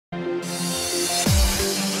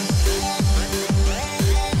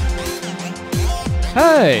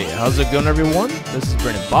Hey, how's it going everyone? This is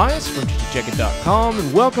Brandon Bias from GTCheckit.com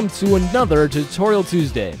and welcome to another Tutorial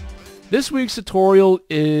Tuesday. This week's tutorial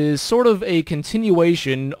is sort of a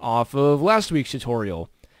continuation off of last week's tutorial.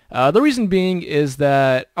 The reason being is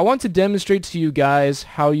that I want to demonstrate to you guys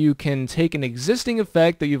how you can take an existing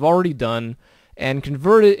effect that you've already done and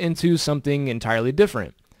convert it into something entirely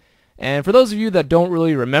different. And for those of you that don't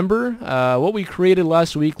really remember, what we created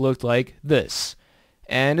last week looked like this.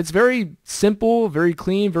 And it's very simple, very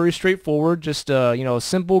clean, very straightforward, just a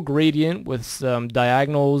simple gradient with some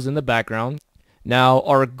diagonals in the background. Now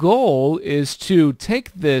our goal is to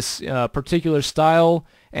take this particular style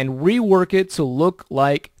and rework it to look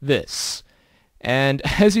like this. And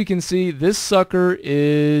as you can see, this sucker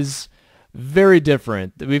is very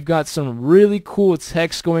different. We've got some really cool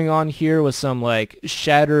text going on here with some like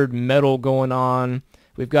shattered metal going on.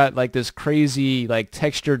 We've got like this crazy like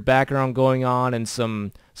textured background going on and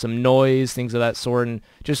some noise, things of that sort, and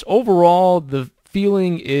just overall the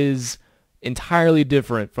feeling is entirely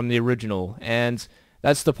different from the original, and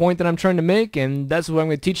that's the point that I'm trying to make, and that's what I'm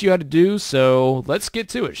going to teach you how to do. So let's get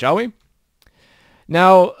to it, shall we?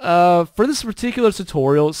 Now for this particular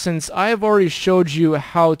tutorial, since I have already showed you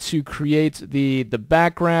how to create the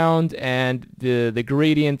background and the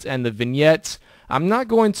gradient and the vignette, I'm not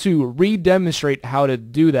going to re-demonstrate how to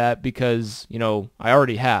do that because, I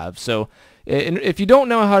already have. So if you don't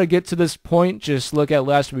know how to get to this point, just look at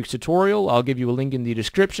last week's tutorial. I'll give you a link in the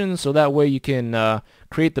description so that way you can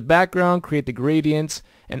create the background, create the gradients,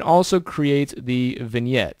 and also create the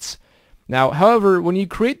vignettes. Now, however, when you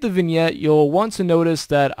create the vignette, you'll want to notice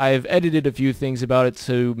that I've edited a few things about it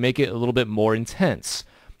to make it a little bit more intense.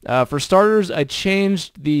 For starters, I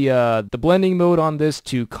changed the blending mode on this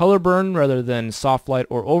to color burn rather than soft light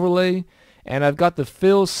or overlay, and I've got the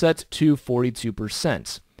fill set to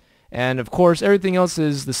 42%. And of course, everything else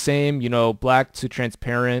is the same, black to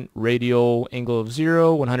transparent, radial, angle of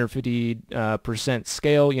 0, 150%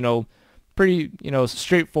 scale, pretty,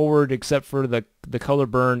 straightforward except for the color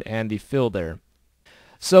burn and the fill there.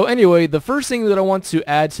 So anyway, the first thing that I want to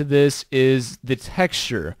add to this is the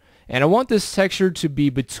texture. And I want this texture to be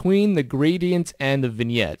between the gradient and the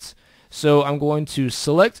vignette. So I'm going to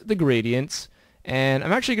select the gradient, and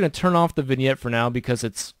I'm actually going to turn off the vignette for now because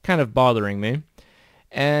it's kind of bothering me.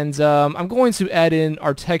 And I'm going to add in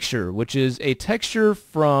our texture, which is a texture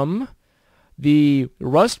from the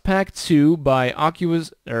Rust Pack 2 by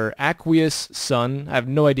Aqueous Sun. I have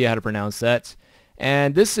no idea how to pronounce that.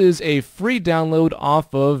 And this is a free download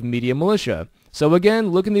off of Media Militia. So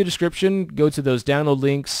again, look in the description, go to those download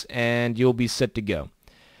links, and you'll be set to go.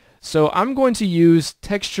 So I'm going to use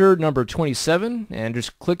texture number 27, and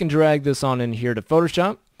just click and drag this on in here to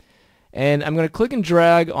Photoshop. And I'm going to click and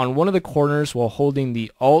drag on one of the corners while holding the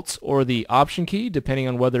Alt or the Option key, depending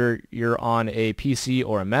on whether you're on a PC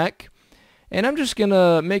or a Mac. And I'm just going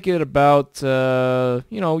to make it about,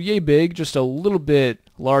 yay big, just a little bit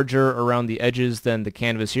larger around the edges than the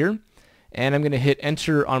canvas here. And I'm going to hit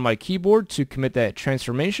enter on my keyboard to commit that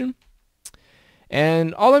transformation.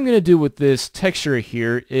 And all I'm going to do with this texture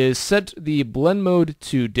here is set the blend mode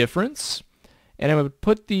to difference. And I'm going to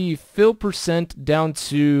put the fill percent down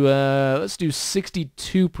to, let's do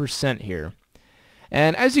 62% here.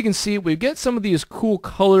 And as you can see, we get some of these cool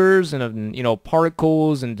colors and,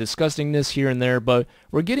 particles and disgustingness here and there, but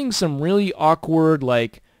we're getting some really awkward,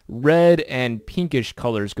 like, red and pinkish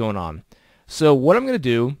colors going on. So what I'm going to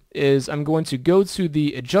do is I'm going to go to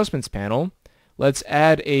the adjustments panel. Let's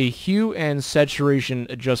add a hue and saturation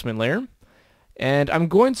adjustment layer. And I'm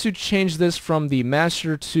going to change this from the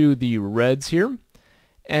master to the reds here.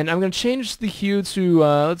 And I'm going to change the hue to,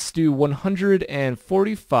 let's do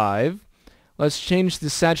 145. Let's change the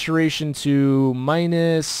saturation to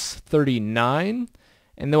minus 39.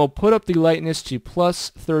 And then we'll put up the lightness to plus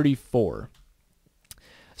 34.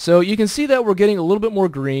 So you can see that we're getting a little bit more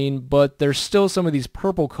green, but there's still some of these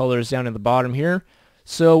purple colors down in the bottom here.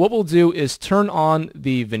 So what we'll do is turn on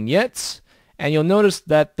the vignettes, and you'll notice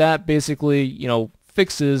that that basically,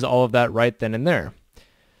 fixes all of that right then and there.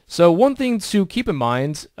 So one thing to keep in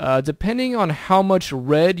mind, depending on how much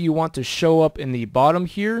red you want to show up in the bottom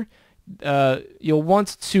here, you'll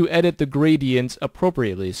want to edit the gradient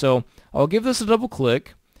appropriately. So I'll give this a double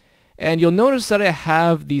click. And you'll notice that I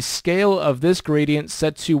have the scale of this gradient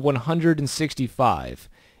set to 165.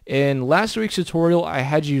 In last week's tutorial, I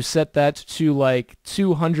had you set that to like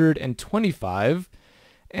 225.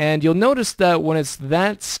 And you'll notice that when it's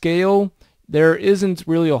that scale, there isn't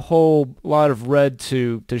really a whole lot of red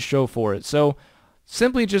to show for it. So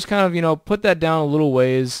simply just kind of, put that down a little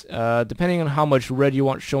ways, depending on how much red you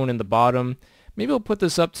want shown in the bottom. Maybe I'll put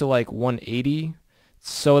this up to like 180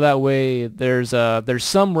 so that way there's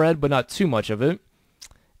some red but not too much of it.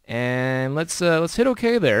 And let's hit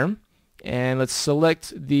OK there, and let's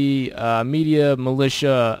select the media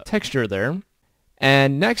militia texture there.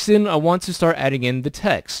 And next in, I want to start adding in the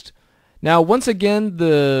text. Now once again,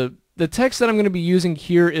 the text that I'm going to be using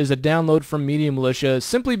here is a download from Media Militia,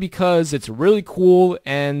 simply because it's really cool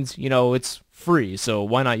and, you know, it's free, so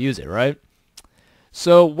why not use it, right?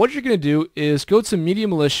 So what you're going to do is go to Media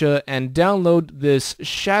Militia and download this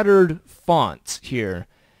shattered font here.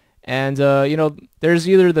 And, you know, there's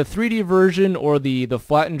either the 3D version or the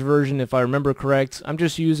flattened version, if I remember correct. I'm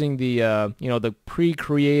just using the, you know, the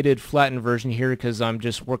pre-created flattened version here because I'm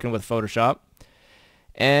just working with Photoshop.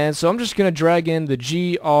 And so I'm just going to drag in the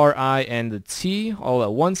G, R, I, and the T all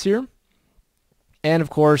at once here. And of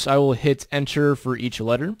course, I will hit enter for each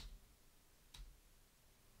letter.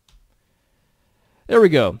 There we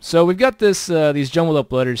go. So we've got this these jumbled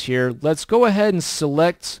up letters here. Let's go ahead and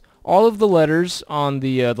select all of the letters on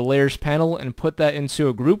the layers panel and put that into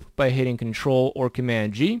a group by hitting Control or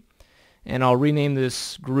Command G. And I'll rename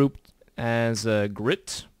this group as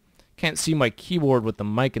Grit. Can't see my keyboard with the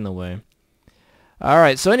mic in the way.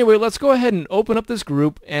 Alright, so anyway, let's go ahead and open up this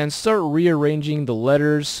group and start rearranging the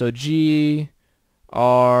letters. So G,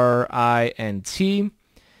 R, I, and T.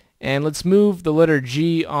 And let's move the letter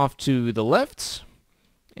G off to the left.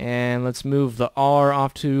 And let's move the R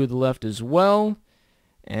off to the left as well.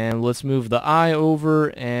 And let's move the I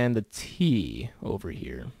over and the T over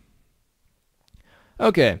here.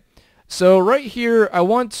 Okay. So right here, I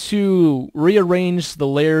want to rearrange the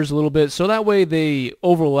layers a little bit so that way they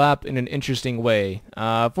overlap in an interesting way.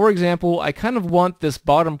 For example, I kind of want this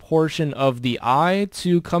bottom portion of the I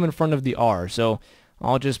to come in front of the R. So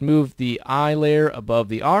I'll just move the I layer above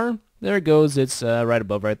the R. There it goes. It's right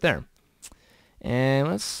above right there. And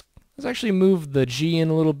let's actually move the G in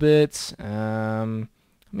a little bit.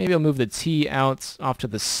 Maybe I'll move the T out off to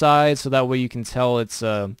the side so that way you can tell it's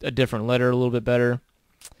a different letter a little bit better.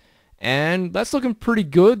 And that's looking pretty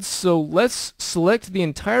good, so let's select the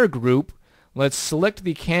entire group. Let's select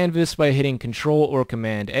the canvas by hitting Control or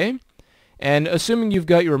Command A. And assuming you've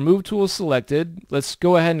got your Move tool selected, let's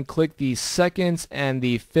go ahead and click the second and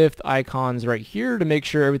the fifth icons right here to make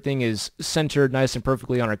sure everything is centered nice and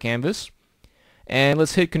perfectly on our canvas. And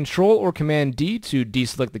let's hit Control or Command D to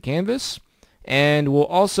deselect the canvas. And we'll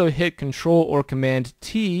also hit Control or Command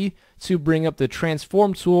T to bring up the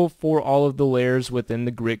transform tool for all of the layers within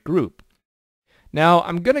the grit group. Now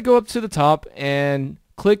I'm going to go up to the top and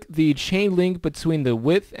click the chain link between the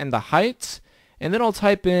width and the height, and then I'll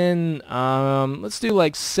type in, let's do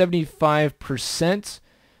like 75%,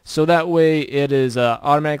 so that way it is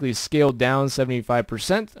automatically scaled down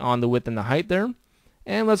 75% on the width and the height there.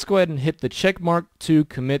 And let's go ahead and hit the check mark to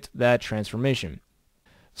commit that transformation.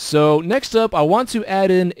 So next up, I want to add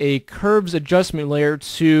in a curves adjustment layer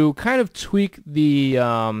to kind of tweak the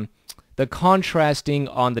contrasting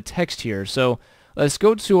on the text here. So let's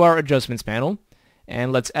go to our adjustments panel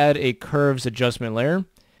and let's add a curves adjustment layer.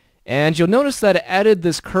 And you'll notice that it added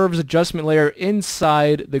this curves adjustment layer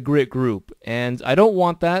inside the grit group. And I don't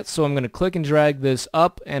want that, so I'm going to click and drag this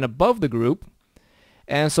up and above the group.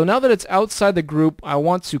 And so now that it's outside the group, I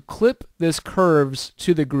want to clip this curves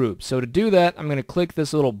to the group. So to do that, I'm going to click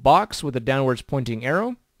this little box with a downwards pointing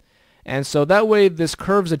arrow. And so that way this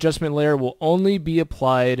curves adjustment layer will only be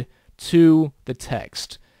applied to the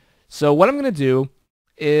text. So what I'm going to do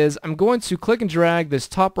is I'm going to click and drag this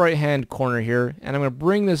top right hand corner here, and I'm going to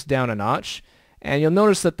bring this down a notch. And you'll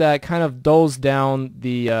notice that that kind of dulls down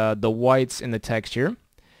the whites in the text here.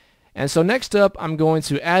 And so next up, I'm going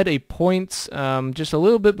to add a point just a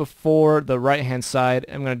little bit before the right-hand side.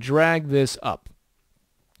 I'm going to drag this up.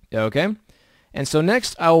 Okay? And so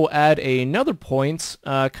next, I will add another point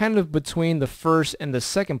kind of between the first and the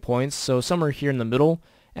second points, so somewhere here in the middle.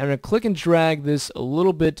 And I'm going to click and drag this a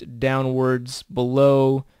little bit downwards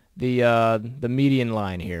below the median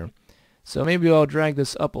line here. So maybe I'll drag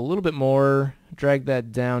this up a little bit more, drag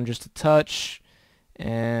that down just a touch,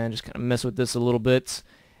 and just kind of mess with this a little bit.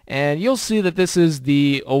 And you'll see that this is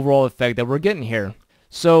the overall effect that we're getting here.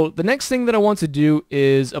 So the next thing that I want to do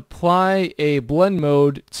is apply a blend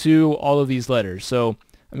mode to all of these letters. So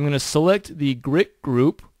I'm going to select the grit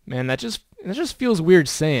group. Man, that just feels weird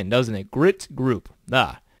saying, doesn't it? Grit group.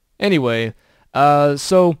 Anyway,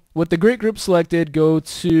 so with the grit group selected, go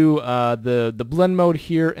to the blend mode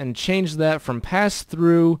here and change that from pass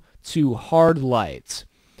through to hard light.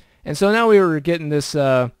 And so now we were getting this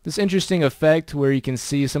this interesting effect where you can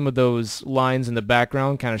see some of those lines in the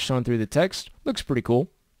background kind of showing through the text. Looks pretty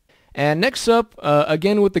cool. And next up,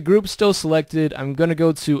 again with the group still selected, I'm going to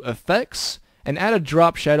go to Effects and add a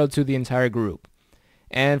drop shadow to the entire group.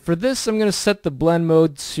 And for this, I'm going to set the blend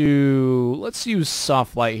mode to, let's use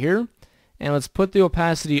soft light here. And let's put the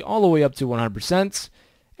opacity all the way up to 100%.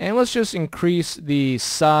 And let's just increase the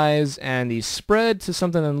size and the spread to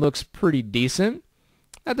something that looks pretty decent.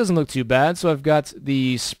 That doesn't look too bad. So I've got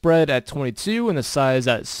the spread at 22 and the size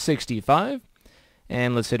at 65.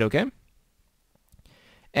 And let's hit OK.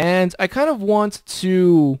 And I kind of want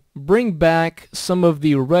to bring back some of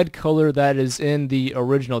the red color that is in the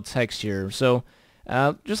original text here. So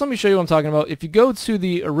just let me show you what I'm talking about. If you go to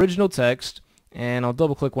the original text, and I'll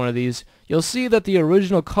double click one of these, you'll see that the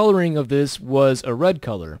original coloring of this was a red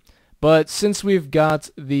color. But since we've got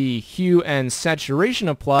the hue and saturation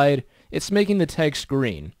applied, it's making the text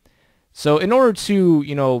green. So in order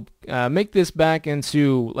to, make this back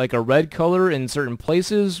into like a red color in certain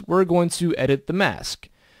places, we're going to edit the mask.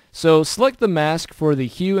 So select the mask for the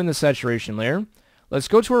hue and the saturation layer. Let's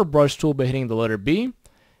go to our brush tool by hitting the letter B.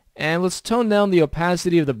 And let's tone down the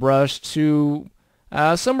opacity of the brush to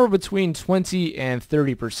somewhere between 20 and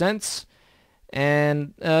 30%.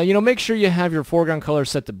 And, make sure you have your foreground color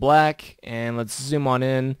set to black. And let's zoom on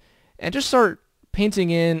in and just start painting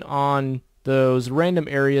in on those random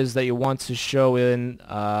areas that you want to show in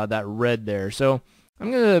that red there. So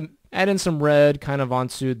I'm going to add in some red kind of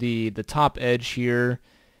onto the top edge here.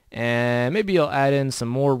 And maybe I'll add in some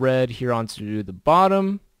more red here onto the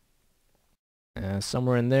bottom.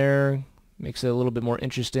 Somewhere in there. Makes it a little bit more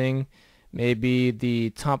interesting. Maybe the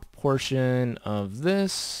top portion of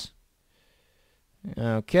this.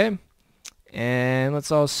 Okay. And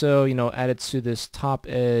let's also, add it to this top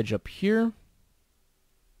edge up here.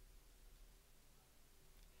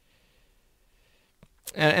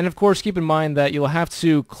 And of course, keep in mind that you'll have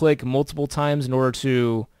to click multiple times in order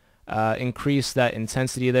to increase that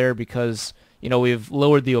intensity there because, we've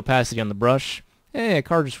lowered the opacity on the brush. Hey, a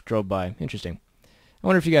car just drove by. Interesting. I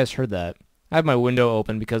wonder if you guys heard that. I have my window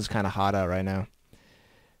open because it's kind of hot out right now.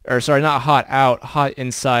 Or sorry, not hot out, hot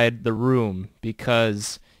inside the room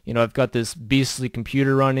because, I've got this beastly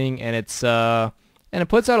computer running and it's and it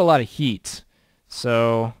puts out a lot of heat.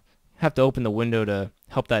 So I have to open the window to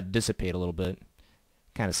help that dissipate a little bit.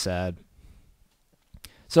 Kind of sad.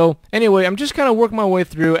 So anyway, I'm just kind of working my way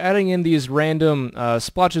through adding in these random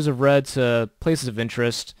splotches of red to places of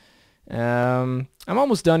interest. I'm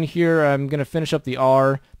almost done here. I'm going to finish up the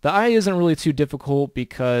R. The I isn't really too difficult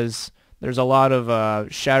because there's a lot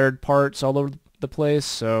of shattered parts all over the place,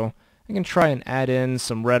 so I can try and add in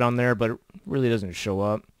some red on there, but it really doesn't show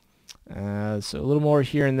up. So a little more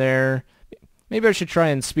here and there. Maybe I should try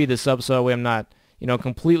and speed this up so that way I'm not,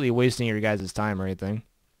 completely wasting your guys' time or anything.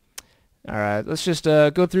 Alright, let's just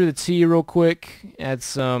go through the T real quick, add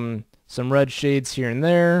some red shades here and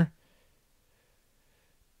there.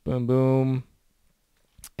 Boom, boom.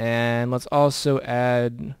 And let's also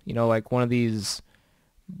add, like one of these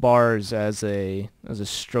bars as a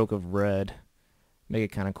stroke of red. Make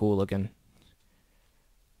it kind of cool looking.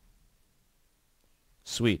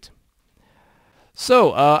 Sweet.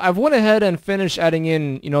 So, I've went ahead and finished adding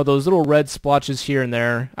in, those little red splotches here and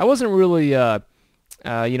there. I wasn't really,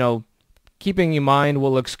 keeping in mind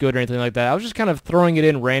what looks good or anything like that. I was just kind of throwing it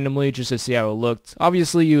in randomly just to see how it looked.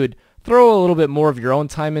 Obviously, you would throw a little bit more of your own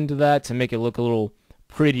time into that to make it look a little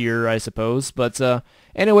prettier, I suppose. But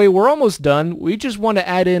anyway, we're almost done. We just want to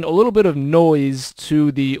add in a little bit of noise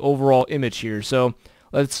to the overall image here. So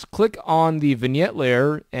let's click on the vignette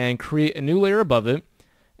layer and create a new layer above it.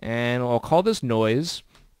 And I'll call this noise.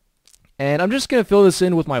 And I'm just going to fill this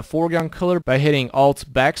in with my foreground color by hitting Alt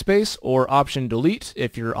Backspace or Option Delete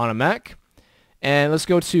if you're on a Mac. And let's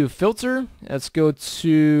go to Filter, let's go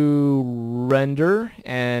to Render,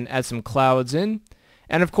 and add some clouds in.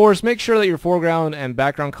 And of course, make sure that your foreground and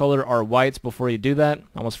background color are white before you do that.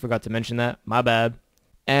 Almost forgot to mention that, my bad.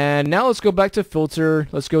 And now let's go back to Filter,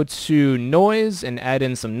 let's go to Noise and add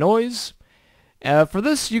in some noise. For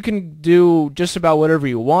this, you can do just about whatever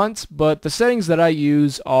you want, but the settings that I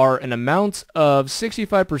use are an amount of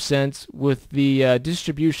 65% with the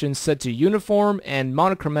distribution set to uniform and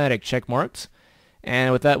monochromatic checkmarks.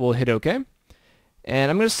 And with that, we'll hit OK.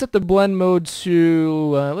 And I'm going to set the blend mode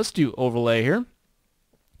to, let's do overlay here.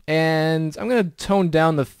 And I'm going to tone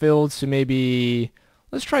down the fill to maybe,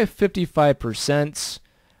 let's try 55%.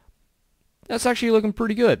 That's actually looking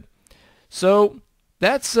pretty good. So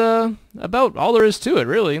that's about all there is to it,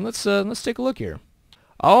 really. Let's take a look here.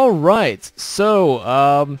 All right,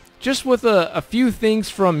 so just with a few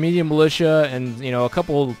things from Media Militia and a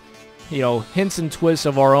couple hints and twists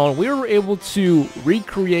of our own, we were able to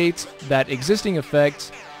recreate that existing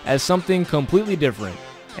effect as something completely different.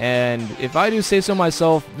 And if I do say so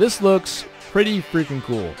myself, this looks pretty freaking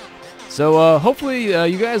cool. So hopefully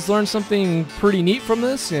you guys learned something pretty neat from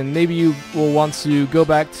this, and maybe you will want to go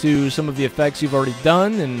back to some of the effects you've already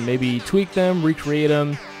done and maybe tweak them, recreate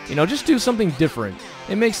them, you know, just do something different.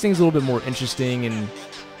 It makes things a little bit more interesting, and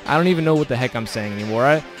I don't even know what the heck I'm saying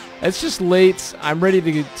anymore. It's just late. I'm ready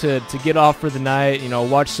to get off for the night, you know,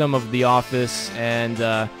 watch some of The Office, and,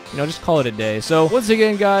 you know, just call it a day. So once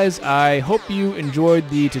again, guys, I hope you enjoyed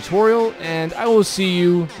the tutorial, and I will see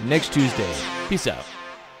you next Tuesday. Peace out.